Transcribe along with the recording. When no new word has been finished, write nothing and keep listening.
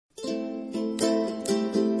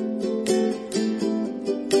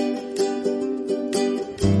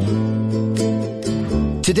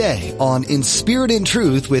Today on In Spirit and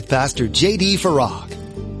Truth with Pastor J.D. Farag.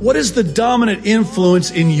 What is the dominant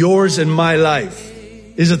influence in yours and my life?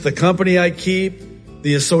 Is it the company I keep,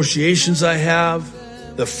 the associations I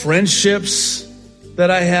have, the friendships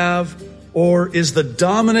that I have, or is the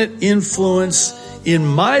dominant influence in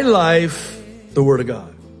my life the Word of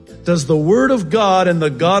God? Does the Word of God and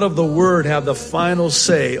the God of the Word have the final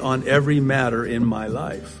say on every matter in my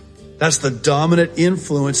life? That's the dominant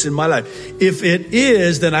influence in my life. If it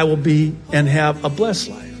is, then I will be and have a blessed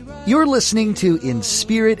life. You're listening to In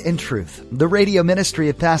Spirit and Truth, the radio ministry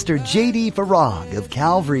of Pastor J.D. Farag of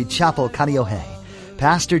Calvary Chapel, Kaneohe.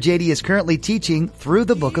 Pastor J.D. is currently teaching through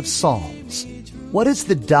the book of Psalms. What is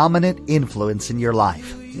the dominant influence in your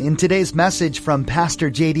life? In today's message from Pastor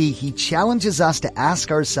J.D., he challenges us to ask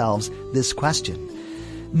ourselves this question.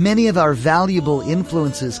 Many of our valuable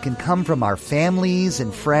influences can come from our families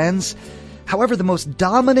and friends. However, the most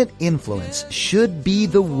dominant influence should be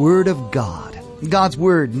the Word of God. God's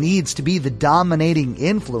Word needs to be the dominating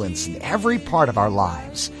influence in every part of our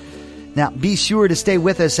lives. Now, be sure to stay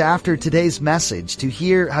with us after today's message to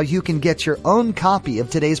hear how you can get your own copy of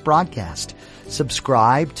today's broadcast.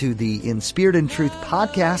 Subscribe to the In Spirit and Truth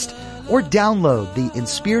podcast or download the In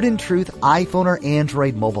Spirit and Truth iPhone or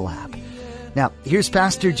Android mobile app. Now, here's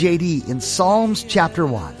Pastor J.D. in Psalms chapter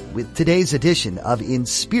 1 with today's edition of In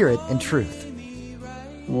Spirit and Truth.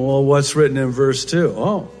 Well, what's written in verse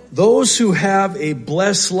 2? Those who have a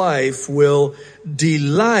blessed life will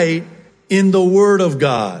delight in the Word of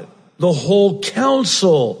God, the whole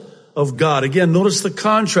counsel of God. Again, notice the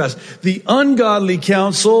contrast. The ungodly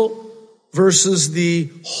counsel versus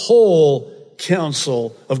the whole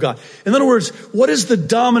counsel of God. In other words, what is the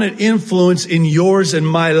dominant influence in yours and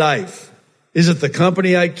my life? Is it the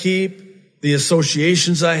company I keep, the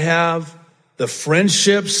associations I have, the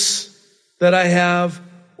friendships that I have,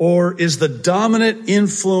 or is the dominant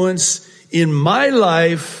influence in my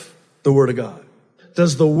life the Word of God?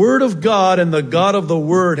 Does the Word of God and the God of the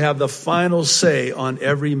Word have the final say on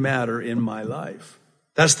every matter in my life?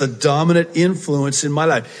 That's the dominant influence in my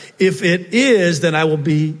life. If it is, then I will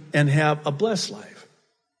be and have a blessed life.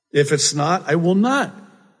 If it's not, I will not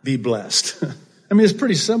be blessed. I mean, it's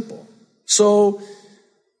pretty simple. So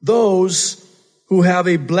those who have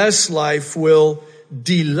a blessed life will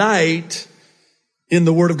delight in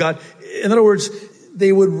the Word of God. In other words,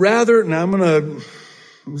 they would rather, now this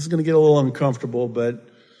is going to get a little uncomfortable, but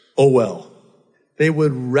oh well. They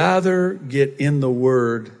would rather get in the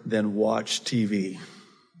Word than watch TV.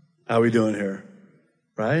 How are we doing here?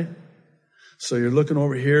 Right? So you're looking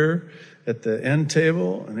over here at the end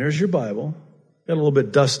table, and there's your Bible. Got a little bit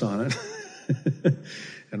of dust on it.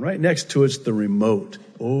 And right next to it's the remote.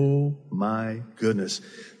 Oh my goodness.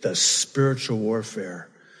 The spiritual warfare.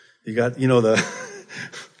 You got,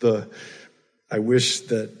 I wish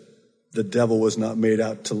that the devil was not made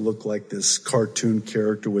out to look like this cartoon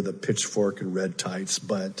character with a pitchfork and red tights,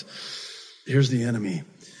 but here's the enemy.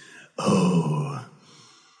 Oh,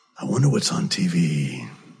 I wonder what's on TV.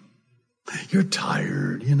 You're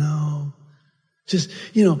tired, Just,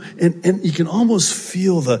 and you can almost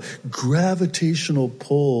feel the gravitational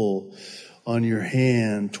pull on your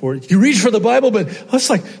hand toward, you reach for the Bible, but it's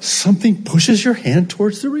like something pushes your hand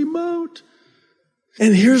towards the remote.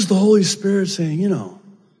 And here's the Holy Spirit saying, you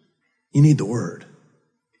need the Word.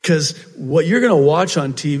 Because what you're going to watch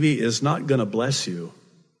on TV is not going to bless you.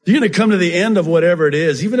 You're going to come to the end of whatever it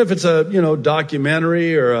is, even if it's a,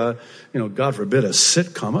 documentary or a, God forbid, a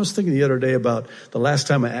sitcom. I was thinking the other day about the last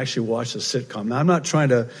time I actually watched a sitcom. Now, I'm not trying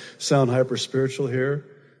to sound hyper spiritual here,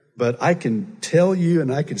 but I can tell you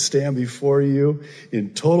and I can stand before you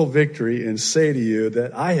in total victory and say to you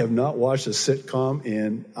that I have not watched a sitcom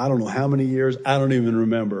in I don't know how many years. I don't even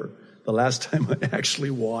remember the last time I actually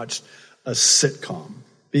watched a sitcom.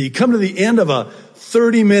 You come to the end of a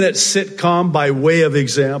 30-minute sitcom by way of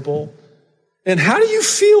example. And how do you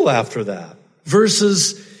feel after that?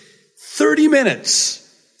 Versus 30 minutes.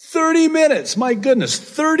 30 minutes, my goodness,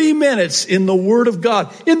 30 minutes in the Word of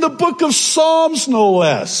God, in the book of Psalms, no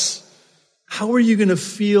less. How are you going to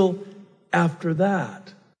feel after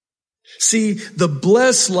that? See, the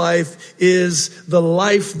blessed life is the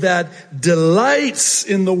life that delights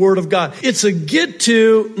in the Word of God. It's a get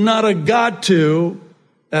to, not a got to,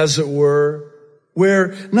 as it were,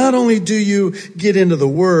 where not only do you get into the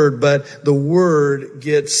Word, but the Word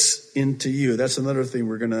gets into you. That's another thing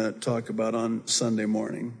we're going to talk about on Sunday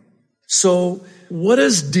morning. So what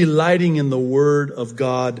does delighting in the Word of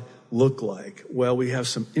God look like? Well, we have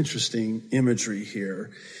some interesting imagery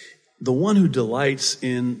here. The one who delights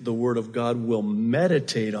in the Word of God will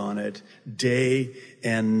meditate on it day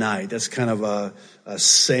and night. That's kind of a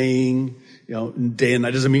saying day and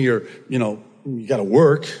night. Doesn't mean you got to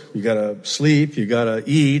work, you got to sleep, you got to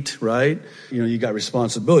eat, right? You got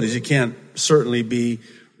responsibilities. You can't certainly be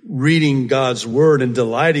reading God's word and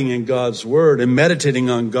delighting in God's word and meditating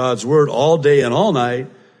on God's word all day and all night.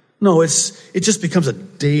 No, it just becomes a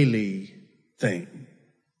daily thing.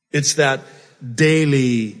 It's that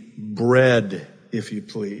daily bread, if you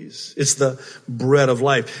please. It's the bread of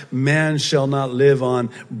life. Man shall not live on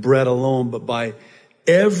bread alone, but by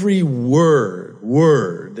every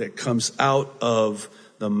word that comes out of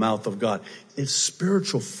the mouth of God. It's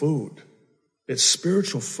spiritual food. It's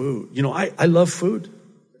spiritual food. I love food.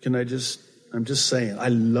 I'm just saying, I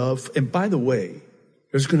love, and by the way,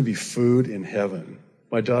 there's going to be food in heaven.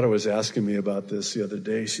 My daughter was asking me about this the other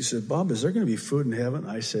day. She said, Bob, is there going to be food in heaven?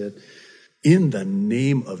 I said, in the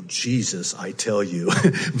name of Jesus, I tell you,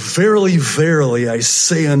 verily, verily, I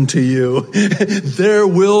say unto you, there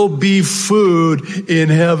will be food in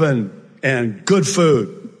heaven, and good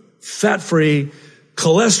food, fat-free,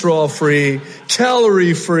 cholesterol-free,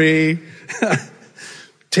 calorie-free,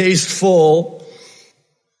 tasteful.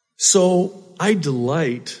 So I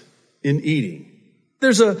delight in eating.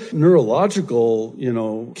 There's a neurological,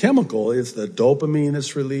 chemical. It's the dopamine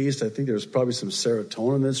that's released. I think there's probably some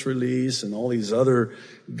serotonin that's released and all these other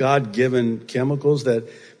God-given chemicals that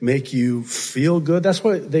make you feel good. That's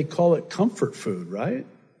why they call it comfort food, right?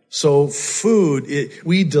 So food,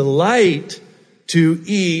 we delight to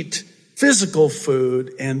eat physical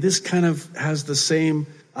food, and this kind of has the same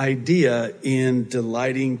idea in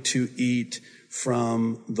delighting to eat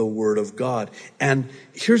from the Word of God. And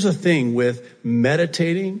here's the thing with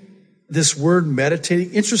meditating, this word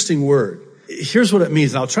meditating, interesting word. Here's what it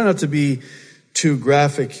means. And I'll try not to be too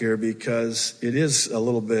graphic here because it is a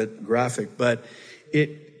little bit graphic, but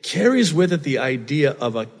it carries with it the idea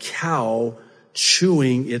of a cow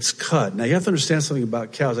chewing its cud. Now you have to understand something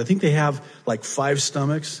about cows. I think they have like 5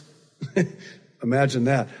 stomachs. Imagine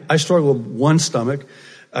that. I struggle with 1 stomach.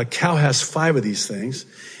 A cow has 5 of these things.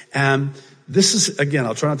 And this is, again,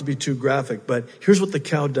 I'll try not to be too graphic, but here's what the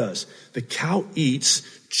cow does. The cow eats,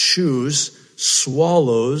 chews,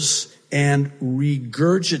 swallows, and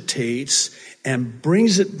regurgitates and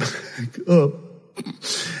brings it back up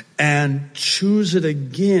and chews it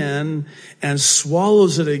again and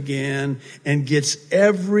swallows it again and gets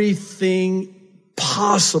everything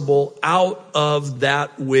possible out of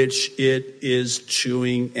that which it is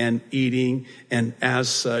chewing and eating and as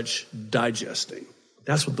such digesting.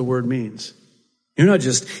 That's what the word means. You're not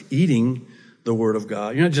just eating the Word of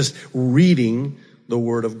God. You're not just reading the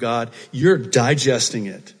Word of God. You're digesting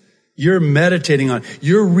it. You're meditating on it.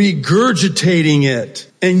 You're regurgitating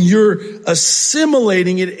it. And you're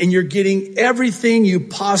assimilating it, and you're getting everything you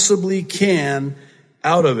possibly can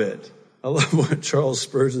out of it. I love what Charles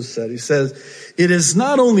Spurgeon said. He says, it is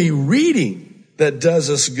not only reading that does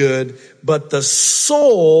us good, but the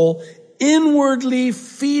soul inwardly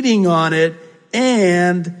feeding on it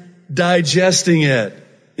and digesting it.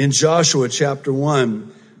 In Joshua chapter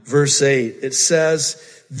 1, verse 8, it says,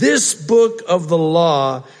 this book of the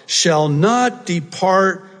law shall not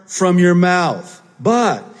depart from your mouth,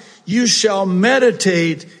 but you shall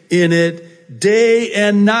meditate in it day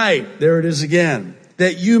and night. There it is again.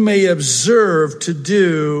 That you may observe to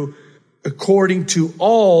do according to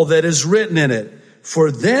all that is written in it. For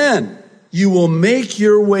then you will make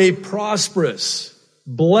your way prosperous,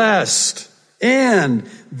 blessed, and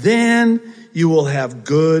then you will have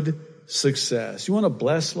good success. You want a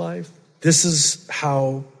blessed life? This is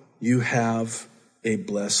how you have a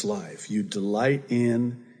blessed life. You delight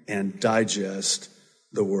in and digest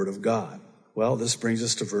the Word of God. Well, this brings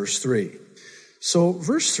us to verse 3. So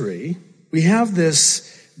verse 3, we have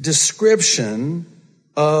this description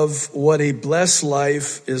of what a blessed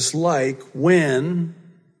life is like when,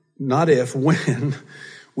 not if, when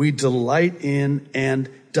we delight in and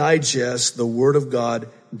digest the Word of God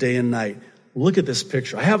day and night. Look at this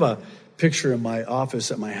picture. I have a picture in my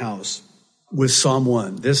office at my house with Psalm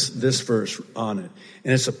 1, this verse on it.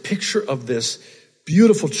 And it's a picture of this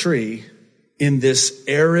beautiful tree in this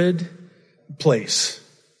arid place.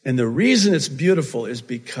 And the reason it's beautiful is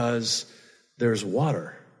because there's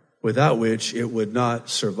water, without which it would not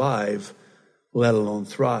survive, let alone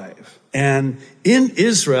thrive. And in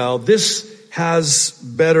Israel, this has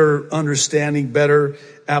better understanding, better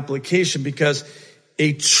application, because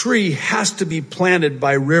a tree has to be planted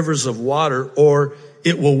by rivers of water or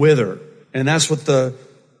it will wither. And that's what the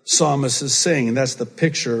psalmist is saying. And that's the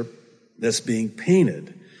picture that's being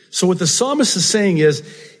painted. So what the psalmist is saying is,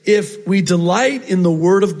 if we delight in the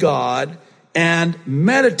Word of God and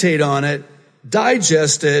meditate on it,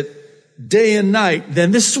 digest it day and night,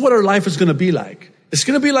 then this is what our life is going to be like. It's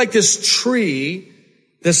going to be like this tree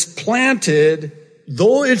that's planted,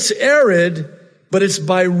 though it's arid, but it's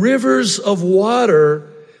by rivers of water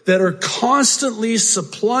that are constantly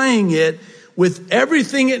supplying it with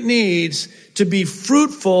everything it needs to be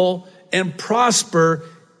fruitful and prosper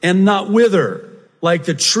and not wither, like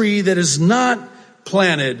the tree that is not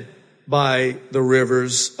planted by the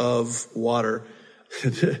rivers of water.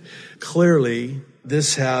 Clearly,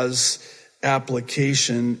 this has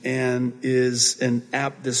application and is an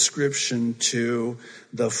apt description to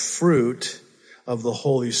the fruit of the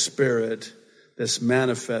Holy Spirit that's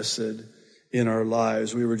manifested in our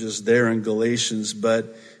lives. We were just there in Galatians,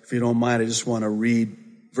 but if you don't mind, I just want to read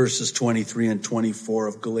verses 23 and 24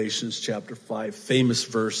 of Galatians chapter 5, famous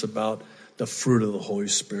verse about the fruit of the Holy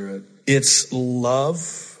Spirit. It's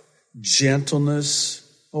love, gentleness.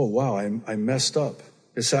 Oh, wow, I messed up.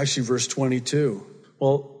 It's actually verse 22.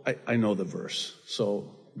 Well, I know the verse,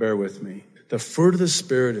 so bear with me. The fruit of the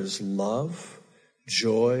Spirit is love,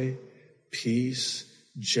 joy, peace,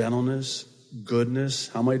 gentleness, goodness.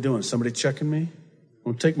 How am I doing? Somebody checking me?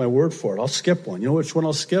 Don't take my word for it. I'll skip one. You know which one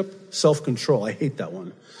I'll skip? Self-control. I hate that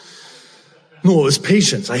one. No, it was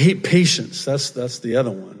patience. I hate patience. That's the other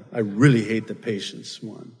one. I really hate the patience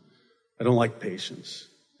one. I don't like patience.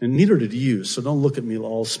 And neither did you, so don't look at me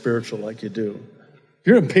all spiritual like you do.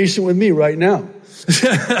 You're impatient with me right now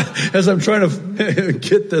as I'm trying to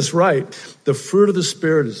get this right. The fruit of the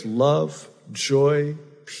Spirit is love, joy,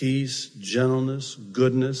 peace, gentleness,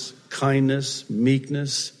 goodness, kindness,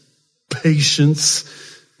 meekness,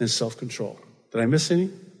 patience, and self-control. Did I miss any?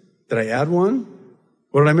 Did I add one?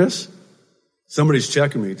 What did I miss? Somebody's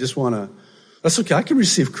checking me. That's okay. I can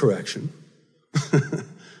receive correction.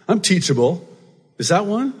 I'm teachable. Is that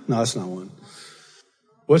one? No, that's not one.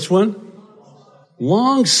 What's one?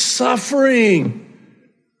 Long suffering.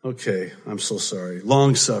 Okay, I'm so sorry.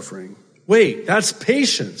 Long suffering. Wait, that's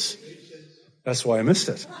patience. That's why I missed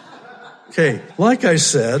it. Okay, like I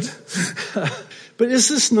said, but is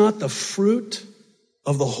this not the fruit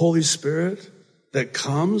of the Holy Spirit that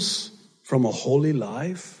comes from a holy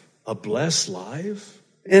life, a blessed life?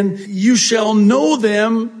 And you shall know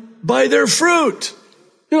them by their fruit.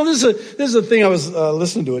 You know, this is a thing I was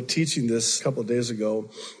listening to a teaching this a couple of days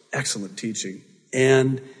ago. Excellent teaching.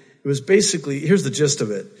 And it was basically, here's the gist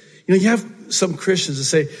of it. You know, you have some Christians that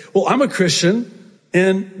say, well, I'm a Christian,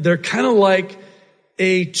 and they're kind of like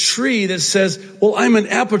a tree that says, well, I'm an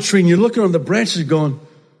apple tree, and you're looking on the branches going,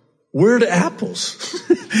 where are the apples?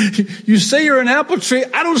 You say you're an apple tree,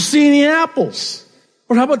 I don't see any apples.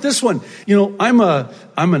 Or how about this one? You know, I'm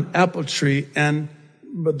an apple tree,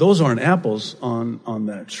 but those aren't apples on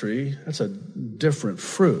that tree. That's a different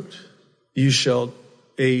fruit.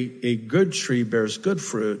 A good tree bears good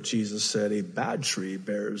fruit. Jesus said a bad tree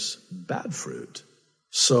bears bad fruit.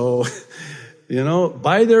 So, you know,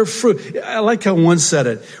 by their fruit. I like how one said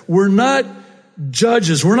it. We're not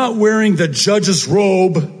judges. We're not wearing the judge's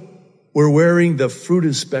robe. We're wearing the fruit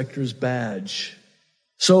inspector's badge.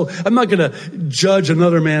 So I'm not going to judge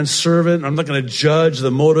another man's servant. I'm not going to judge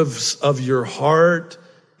the motives of your heart.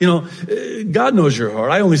 You know, God knows your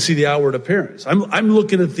heart. I only see the outward appearance. I'm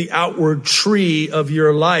looking at the outward tree of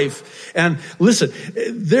your life. And listen,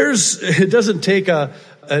 it doesn't take an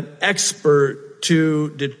expert to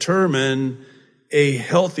determine a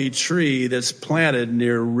healthy tree that's planted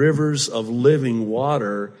near rivers of living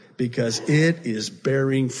water because it is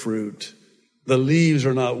bearing fruit. The leaves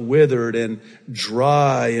are not withered and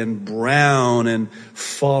dry and brown and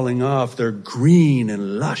falling off. They're green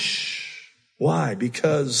and lush. Why?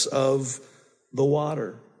 Because of the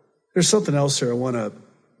water. There's something else here I want to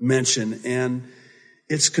mention, and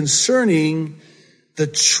it's concerning the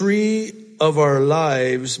tree of our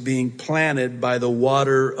lives being planted by the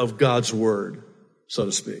water of God's word, so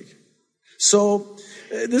to speak. So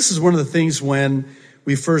this is one of the things when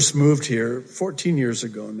we first moved here 14 years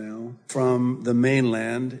ago now from the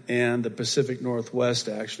mainland and the Pacific Northwest,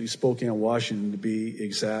 actually, Spokane, Washington to be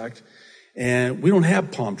exact. And we don't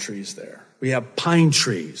have palm trees there. We have pine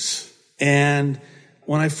trees. And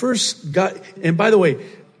when I first and by the way,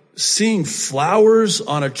 seeing flowers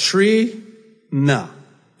on a tree, no,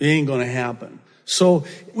 it ain't going to happen. So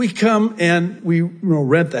we come and we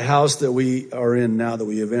rent the house that we are in now that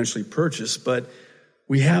we eventually purchased, but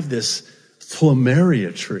we have this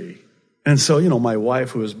plumeria tree. And so, my wife,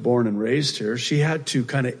 who was born and raised here, she had to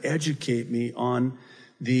kind of educate me on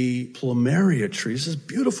the plumeria tree. It's this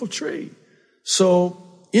beautiful tree. So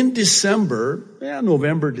in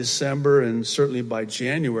November, December, and certainly by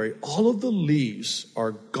January, all of the leaves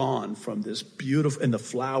are gone from this beautiful, and the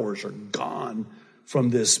flowers are gone from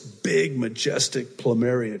this big, majestic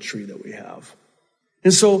plumeria tree that we have.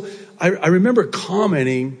 And so I remember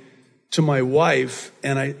commenting to my wife,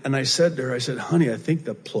 and I said to her, I said, honey, I think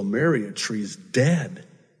the plumeria tree is dead.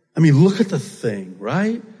 I mean, look at the thing,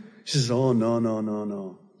 right? She says, oh,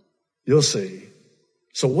 no. You'll see.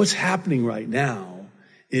 So what's happening right now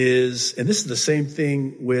is, and this is the same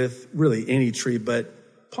thing with really any tree,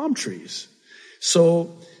 but palm trees.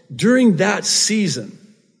 So during that season,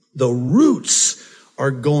 the roots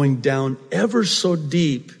are going down ever so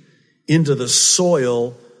deep into the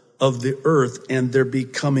soil of the earth, and they're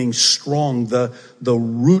becoming strong. The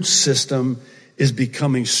root system is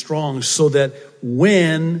becoming strong so that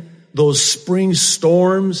when those spring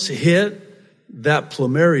storms hit, that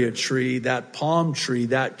plumeria tree, that palm tree,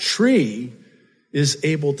 that tree is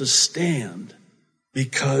able to stand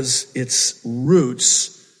because its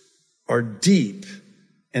roots are deep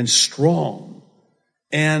and strong.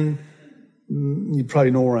 And you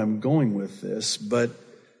probably know where I'm going with this, but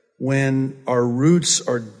when our roots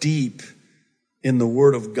are deep in the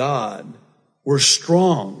Word of God, we're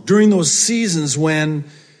strong. During those seasons when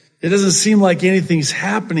it doesn't seem like anything's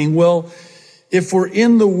happening, well, if we're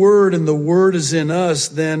in the Word and the Word is in us,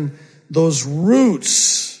 then those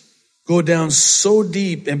roots go down so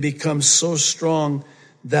deep and become so strong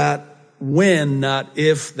that when, not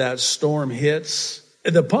if, that storm hits,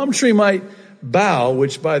 the palm tree might bow,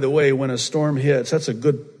 which, by the way, when a storm hits, that's a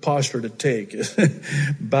good posture to take.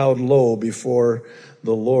 Bowed low before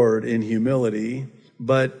the Lord in humility,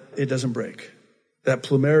 but it doesn't break. That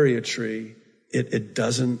plumeria tree, it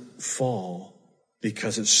doesn't fall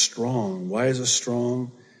because it's strong. Why is it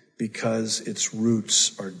strong? Because its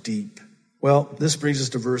roots are deep. Well, this brings us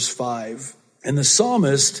to verse 5. And the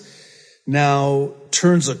psalmist now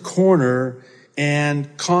turns a corner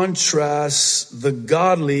and contrasts the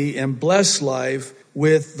godly and blessed life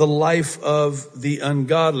with the life of the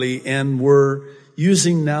ungodly. And we're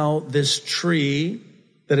using now this tree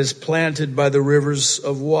that is planted by the rivers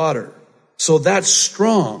of water. So that's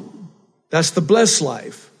strong. That's the blessed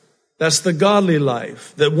life. That's the godly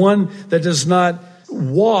life. That one that does not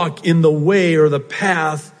walk in the way or the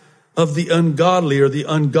path of the ungodly or the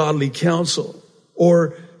ungodly counsel,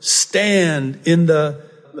 or stand in the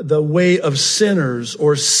way of sinners,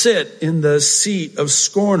 or sit in the seat of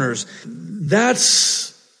scorners.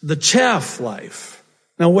 That's the chaff life.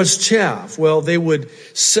 Now, what's chaff? Well, they would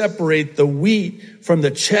separate the wheat from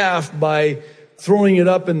the chaff by throwing it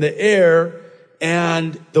up in the air,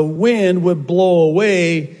 and the wind would blow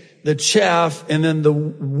away the chaff, and then the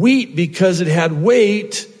wheat, because it had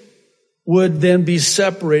weight, would then be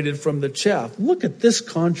separated from the chaff. Look at this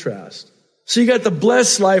contrast. So you got the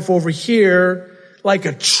blessed life over here, like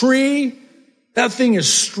a tree. That thing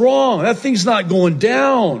is strong. That thing's not going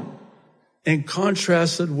down. And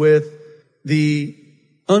contrasted with the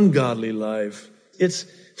ungodly life, it's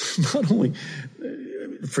not only,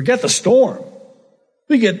 forget the storm.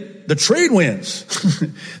 We get the trade winds.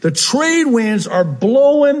 The trade winds are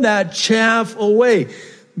blowing that chaff away.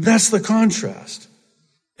 That's the contrast.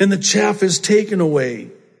 And the chaff is taken away.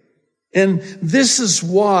 And this is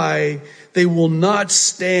why they will not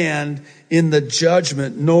stand in the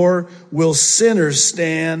judgment, nor will sinners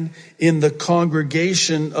stand in the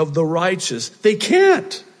congregation of the righteous. They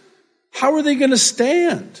can't. How are they going to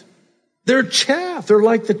stand? They're chaff. They're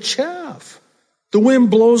like the chaff. The wind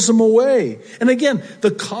blows them away. And again,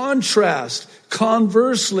 the contrast,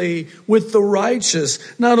 conversely, with the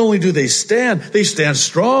righteous. Not only do they stand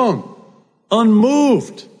strong,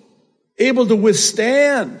 unmoved, able to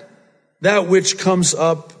withstand that which comes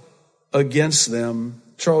up against them.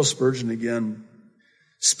 Charles Spurgeon, again,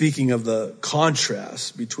 speaking of the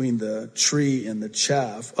contrast between the tree and the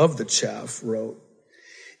chaff, of the chaff, wrote,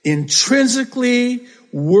 intrinsically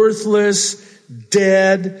worthless,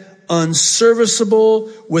 dead,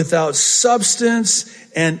 unserviceable, without substance,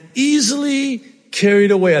 and easily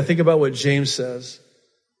carried away. I think about what James says,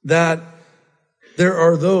 that there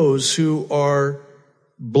are those who are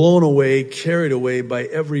blown away, carried away by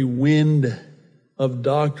every wind of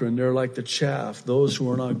doctrine. They're like the chaff, those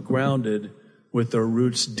who are not grounded with their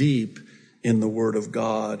roots deep in the Word of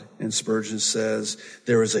God. And Spurgeon says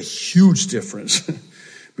there is a huge difference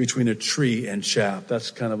between a tree and chaff.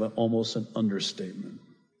 That's kind of almost an understatement.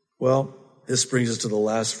 Well, this brings us to the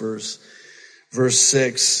last verse, verse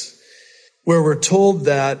 6, where we're told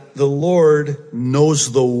that the Lord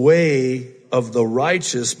knows the way of the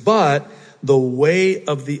righteous, but the way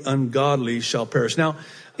of the ungodly shall perish. Now,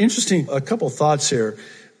 interesting, a couple thoughts here.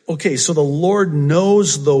 Okay, so the Lord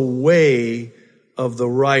knows the way of the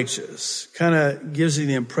righteous. Kind of gives you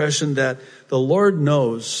the impression that the Lord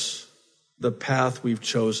knows the path we've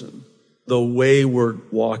chosen, the way we're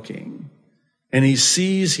walking. And He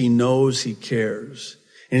sees, He knows, He cares.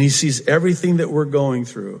 And he sees everything that we're going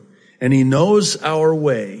through. And he knows our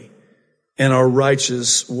way and our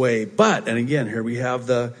righteous way. But, and again, here we have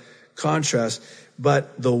the contrast,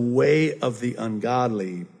 but the way of the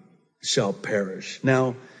ungodly shall perish.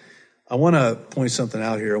 Now, I want to point something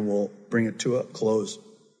out here and we'll bring it to a close.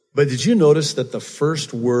 But did you notice that the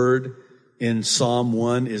first word in Psalm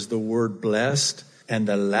 1 is the word blessed, and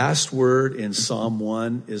the last word in Psalm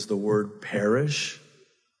 1 is the word perish?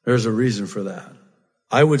 There's a reason for that.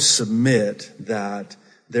 I would submit that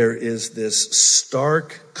there is this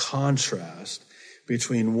stark contrast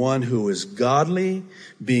between one who is godly,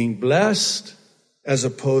 being blessed, as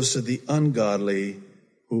opposed to the ungodly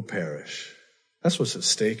who perish. That's what's at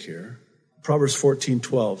stake here. Proverbs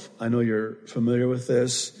 14:12. I know you're familiar with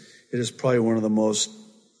this. It is probably one of the most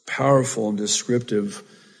powerful and descriptive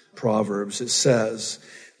proverbs. It says,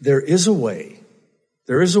 there is a way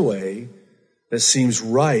that seems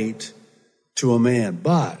right to a man,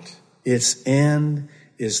 but its end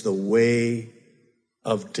is the way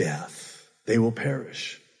of death. They will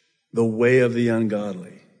perish. The way of the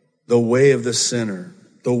ungodly, the way of the sinner,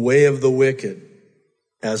 the way of the wicked,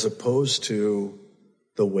 as opposed to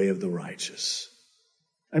the way of the righteous.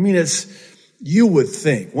 I mean,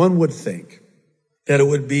 one would think that it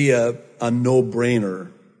would be a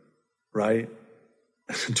no-brainer, right?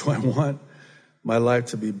 Do I want my life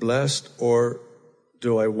to be blessed, or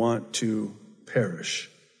do I want to perish?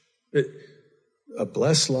 A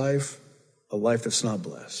blessed life, a life that's not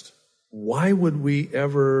blessed. Why would we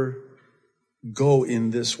ever go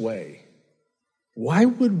in this way? Why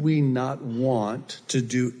would we not want to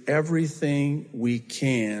do everything we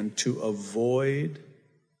can to avoid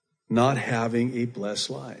not having a blessed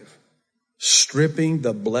life? Stripping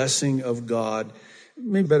the blessing of God,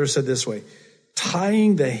 maybe better said this way,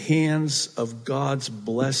 tying the hands of God's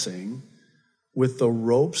blessing with the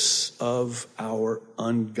ropes of our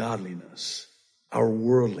ungodliness, our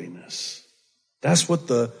worldliness. That's what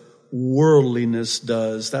the worldliness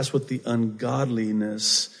does. That's what the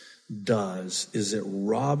ungodliness does, is it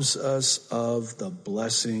robs us of the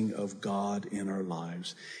blessing of God in our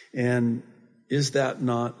lives. And is that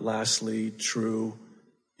not lastly true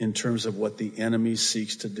in terms of what the enemy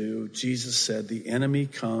seeks to do? Jesus said the enemy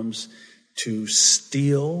comes to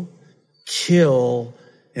steal, kill,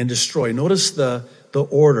 and destroy. Notice the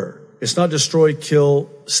order. It's not destroy, kill,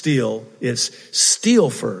 steal. It's steal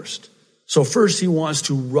first. So first he wants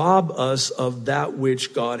to rob us of that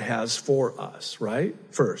which God has for us, right?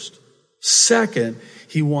 First. Second,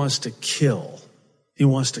 he wants to kill. He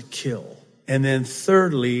wants to kill. And then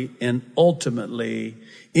thirdly, and ultimately,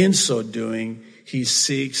 in so doing, he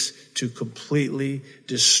seeks to completely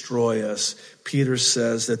destroy us. Peter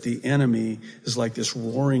says that the enemy is like this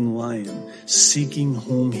roaring lion, seeking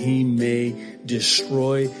whom he may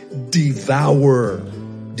destroy, devour.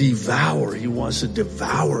 Devour. He wants to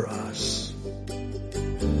devour us.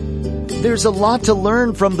 There's a lot to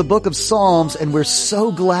learn from the book of Psalms, and we're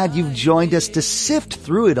so glad you've joined us to sift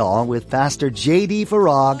through it all with Pastor J.D.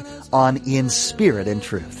 Farag on In Spirit and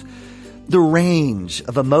Truth. The range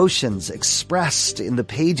of emotions expressed in the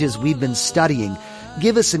pages we've been studying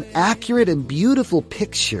give us an accurate and beautiful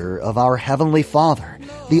picture of our Heavenly Father,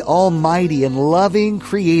 the almighty and loving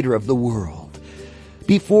creator of the world.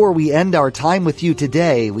 Before we end our time with you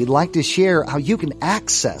today, we'd like to share how you can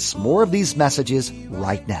access more of these messages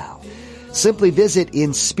right now. Simply visit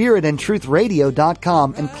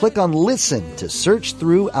inspiritandtruthradio.com and click on Listen to search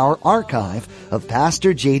through our archive of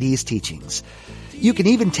Pastor JD's teachings. You can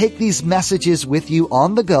even take these messages with you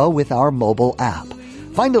on the go with our mobile app.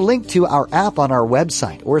 Find a link to our app on our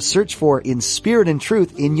website or search for In Spirit and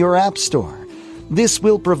Truth in your app store. This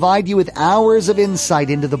will provide you with hours of insight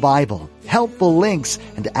into the Bible, helpful links,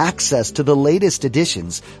 and access to the latest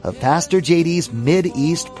editions of Pastor JD's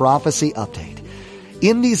Mid-East Prophecy Update.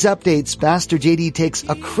 In these updates, Pastor JD takes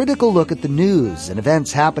a critical look at the news and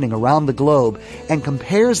events happening around the globe and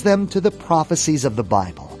compares them to the prophecies of the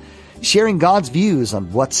Bible, sharing God's views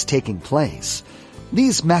on what's taking place.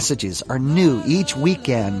 These messages are new each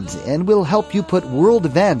weekend and will help you put world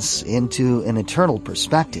events into an eternal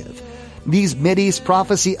perspective. These Mideast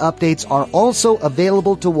Prophecy Updates are also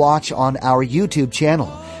available to watch on our YouTube channel,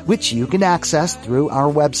 which you can access through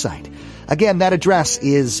our website. Again, that address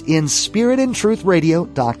is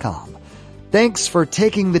inspiritandtruthradio.com. Thanks for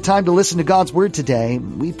taking the time to listen to God's Word today.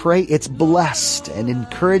 We pray it's blessed and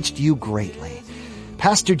encouraged you greatly.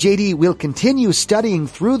 Pastor JD will continue studying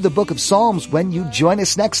through the book of Psalms when you join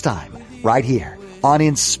us next time, right here on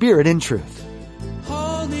In Spirit and Truth.